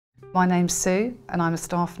My name's Sue and I'm a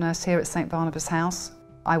staff nurse here at St Barnabas House.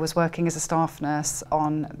 I was working as a staff nurse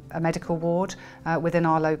on a medical ward within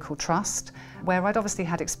our local trust, where I'd obviously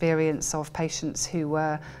had experience of patients who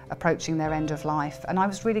were approaching their end of life, and I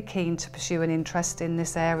was really keen to pursue an interest in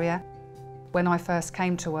this area. When I first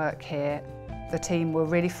came to work here, the team were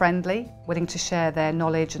really friendly, willing to share their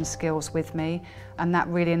knowledge and skills with me, and that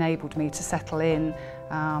really enabled me to settle in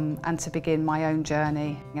and to begin my own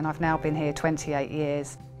journey. And I've now been here 28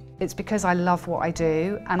 years. It's because I love what I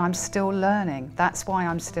do and I'm still learning. That's why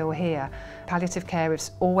I'm still here. Palliative care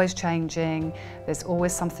is always changing, there's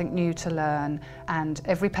always something new to learn, and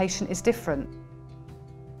every patient is different.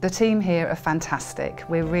 The team here are fantastic.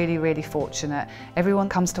 We're really, really fortunate. Everyone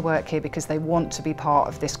comes to work here because they want to be part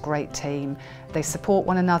of this great team. They support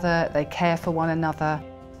one another, they care for one another.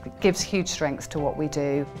 It gives huge strength to what we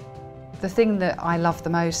do. The thing that I love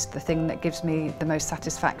the most, the thing that gives me the most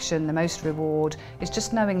satisfaction, the most reward, is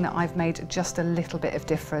just knowing that I've made just a little bit of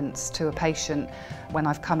difference to a patient when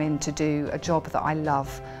I've come in to do a job that I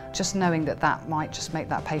love. Just knowing that that might just make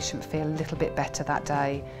that patient feel a little bit better that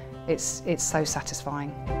day, it's so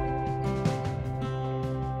satisfying.